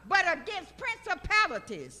 but against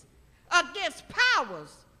principalities, against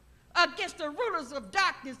powers, against the rulers of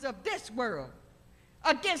darkness of this world,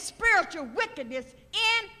 against spiritual wickedness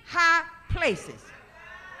in high places.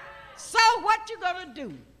 So what you gonna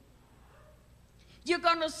do? You're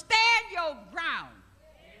gonna stand your ground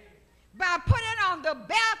by putting on the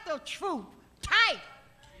belt of truth tight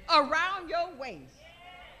around your waist.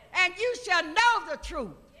 And you shall know the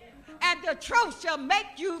truth, and the truth shall make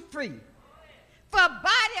you free. For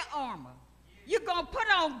body armor, you're going to put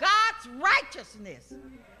on God's righteousness.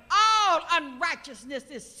 All unrighteousness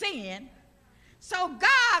is sin. So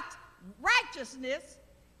God's righteousness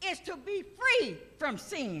is to be free from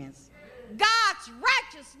sins. God's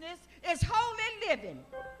righteousness is holy living,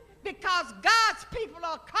 because God's people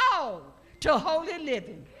are called to holy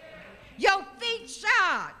living. Your feet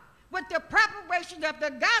shod with the preparation of the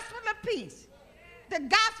gospel of peace. The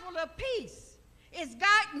gospel of peace is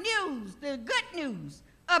God's news, the good news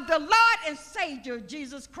of the Lord and Savior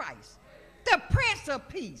Jesus Christ, the Prince of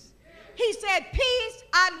Peace. He said, peace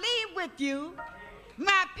I leave with you,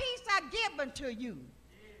 my peace I give unto you.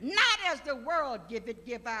 Not as the world giveth,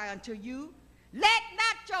 give I unto you. Let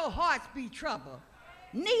not your hearts be troubled,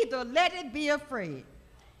 neither let it be afraid.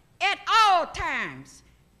 At all times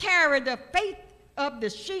carry the faith of the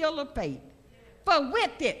shield of faith, for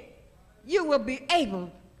with it you will be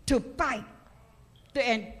able to fight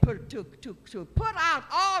and to put out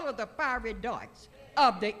all of the fiery darts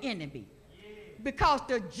of the enemy, because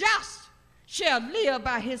the just shall live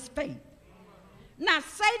by his faith. Now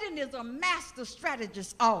Satan is a master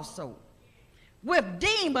strategist also, with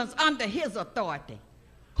demons under his authority,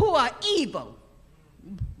 who are evil,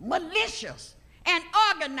 malicious, and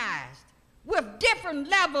organized with different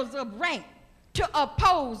levels of rank to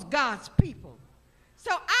oppose God's people.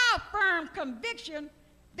 So our firm conviction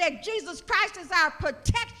that Jesus Christ is our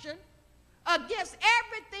protection against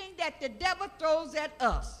everything that the devil throws at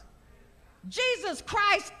us. Jesus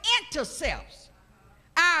Christ intercepts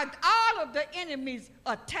all of the enemy's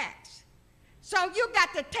attacks. So you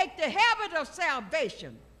got to take the habit of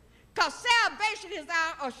salvation, because salvation is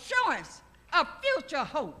our assurance of future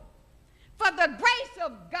hope. For the grace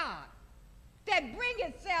of God that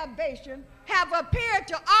bringeth salvation have appeared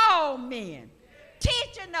to all men,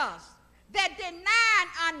 teaching us that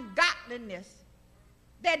denying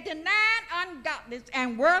ungodliness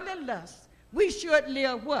and worldly lust, we should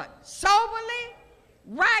live what? Soberly,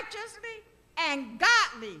 righteously, and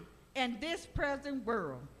godly in this present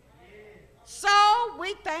world. So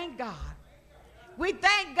we thank God. We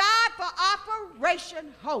thank God for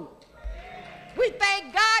Operation Hope. We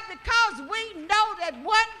thank God because we know that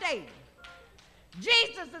one day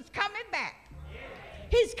Jesus is coming back.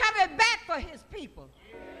 He's coming back for his people.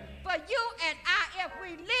 For you and I, if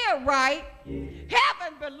we live right,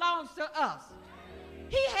 heaven belongs to us.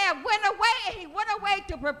 He went away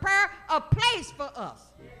to prepare a place for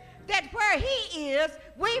us, that where he is,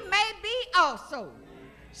 we may be also.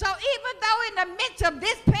 So even though in the midst of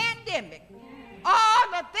this pandemic,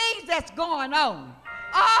 all the things that's going on,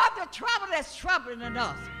 all the trouble that's troubling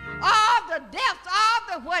us, all the deaths,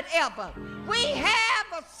 all the whatever, we have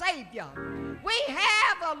a Savior. We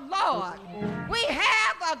have a Lord. We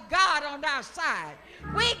have a God on our side.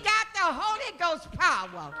 We got the Holy Ghost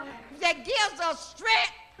power that gives us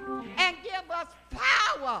strength and gives us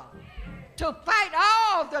power to fight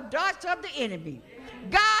all the darts of the enemy.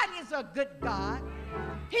 God is a good God.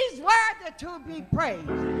 He's worthy to be praised.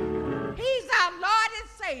 He's our Lord and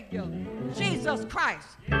Savior, Jesus Christ.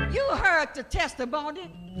 You heard the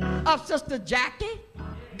testimony of Sister Jackie.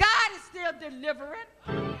 God is still delivering.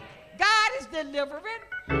 God is delivering.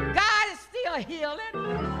 God is still healing,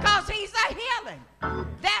 because he's a healing.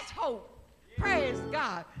 That's hope. Praise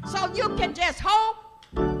God. So you can just hope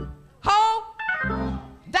thou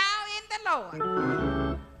in the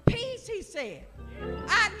Lord. Peace, he said,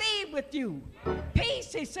 I leave with you.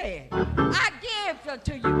 Peace, he said, I give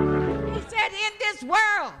unto you. He said, in this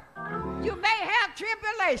world you may have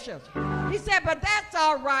tribulations. He said, but that's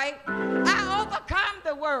all right. I overcome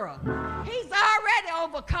the world. He's already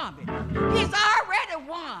overcome it. He's already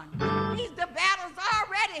won. The battle's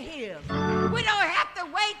already his. We don't have to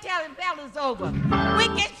wait till the battle's over. We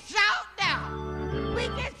can shout now. We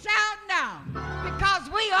can shout now, because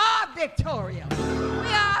we are victorious.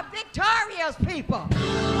 We are victorious people.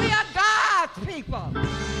 We are God's people.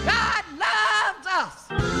 God loves us.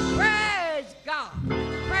 Praise God.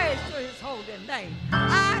 Praise to his holy name.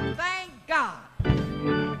 I thank God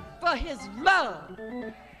for his love.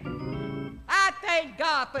 I thank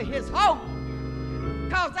God for his hope,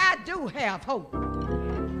 because I do have hope.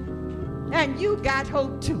 And you got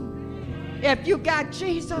hope too. If you got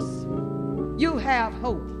Jesus, you have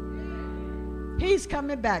hope. He's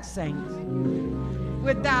coming back, saints.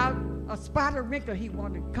 Without a spot or wrinkle, he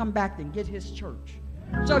wanted to come back and get his church.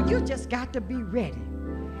 So you just got to be ready.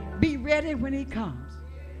 Be ready when he comes.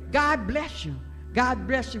 God bless you. God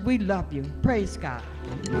bless you. We love you. Praise God.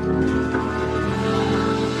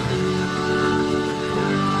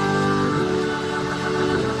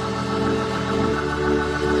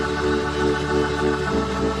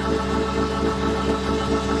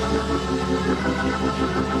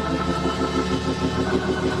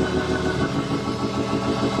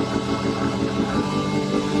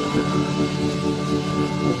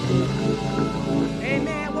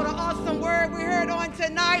 Amen. What an awesome word we heard on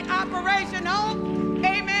tonight. Operation Hope.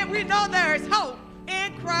 Amen. We know there is hope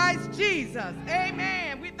in Christ Jesus.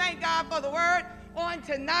 Amen. We thank God for the word on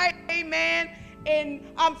tonight. Amen. And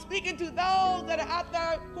I'm speaking to those that are out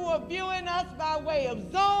there who are viewing us by way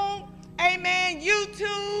of Zoom. Amen.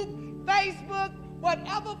 YouTube, Facebook,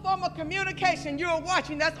 whatever form of communication you're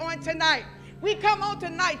watching us on tonight. We come on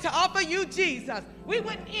tonight to offer you Jesus. We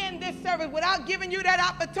wouldn't end this service without giving you that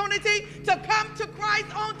opportunity to come to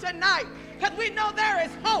Christ on tonight, because we know there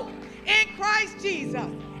is hope in Christ Jesus.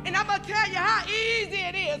 And I'm going to tell you how easy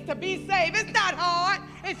it is to be saved. It's not hard.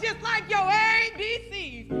 It's just like your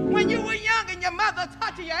ABCs. When you were young and your mother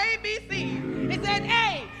taught you your ABCs, it said,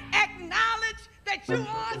 A, acknowledge that you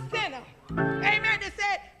are a sinner. Amen. It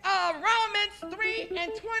said, Romans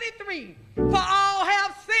 3:23, for all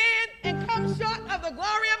have sinned and come short of the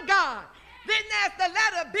glory of God. Then there's the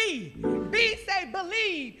letter B. B say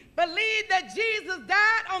believe. Believe that Jesus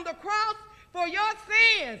died on the cross for your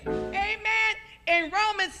sins. Amen. In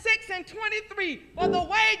Romans 6:23, for the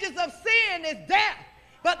wages of sin is death,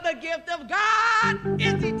 but the gift of God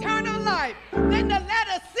is eternal life. Then the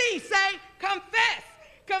letter C say confess.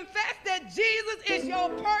 Confess that Jesus is your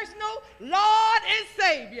personal Lord and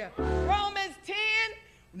Savior. Romans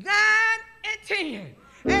 10:9 and 10.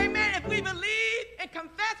 Amen. If we believe and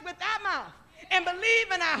confess with our mouth and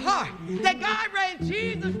believe in our heart that God raised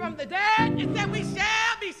Jesus from the dead, it said we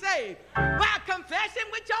shall be saved by confession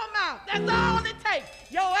with your mouth. That's all it takes.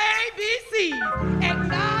 Your ABCs.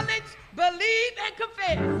 Acknowledge, believe, and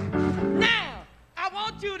confess. Now, I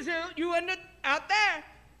want you to, out there,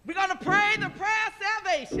 we're going to pray the prayer of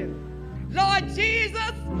salvation. Lord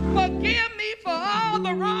Jesus, forgive me for all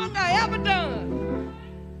the wrong I ever done.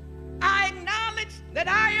 I acknowledge that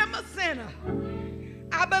I am a sinner.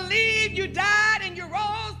 I believe you died and you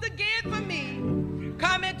rose again for me.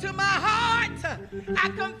 Come into my heart. I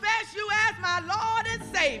confess you as my Lord and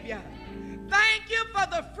Savior. Thank you for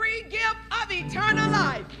the free gift of eternal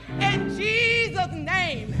life. In Jesus'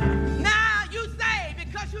 name. Now you say,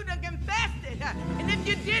 because you done confessed it, and if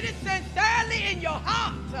you did it sincerely in your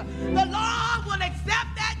heart, the Lord will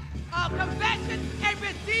accept that confession and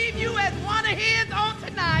receive you as one of his on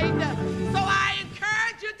tonight. So I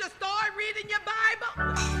encourage you to start reading your Bible.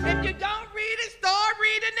 If you don't read it, start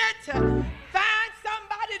reading it. Find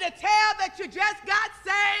somebody to tell that you just got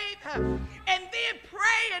saved, and then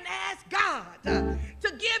pray and ask God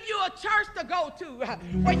to give you a church to go to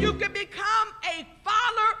where you can become a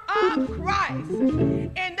follower of Christ.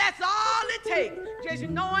 And that's all it takes, just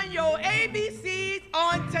knowing your ABCs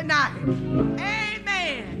on tonight.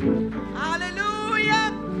 Amen.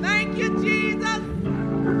 Hallelujah. Thank you, Jesus.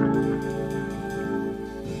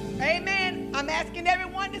 Amen. I'm asking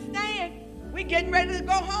everyone to stand. We're getting ready to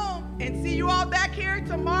go home and see you all back here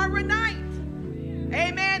tomorrow night.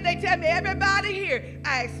 Amen. They tell me, everybody here,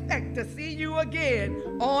 I expect to see you again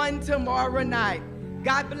on tomorrow night.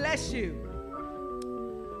 God bless you.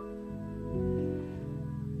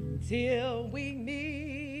 Till we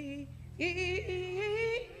meet,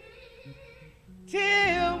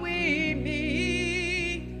 till we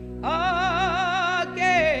meet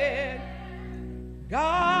again.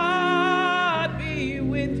 God be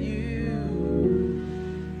with you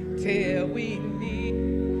till we meet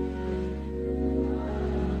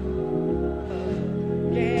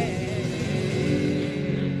again.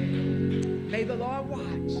 May the Lord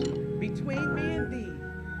watch between me and thee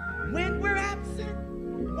when we're absent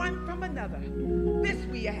one from another. This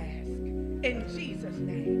we ask in Jesus'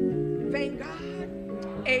 name. Thank God.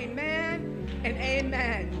 Amen and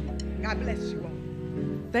amen. God bless you all.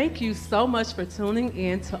 Thank you so much for tuning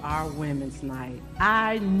in to our Women's Night.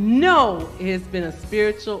 I know it has been a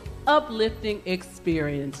spiritual, uplifting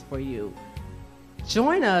experience for you.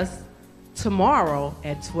 Join us tomorrow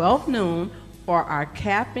at 12 noon for our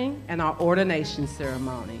capping and our ordination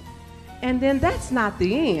ceremony. And then that's not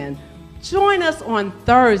the end. Join us on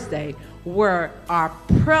Thursday where our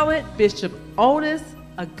prelate, Bishop Otis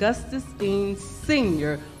Augustus Eanes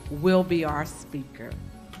Sr. will be our speaker.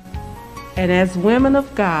 And as women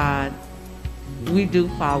of God, we do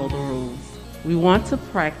follow the rules. We want to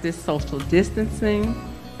practice social distancing,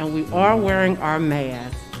 and we are wearing our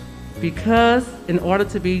masks because in order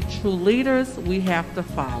to be true leaders, we have to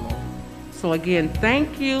follow. So again,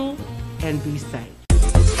 thank you and be safe.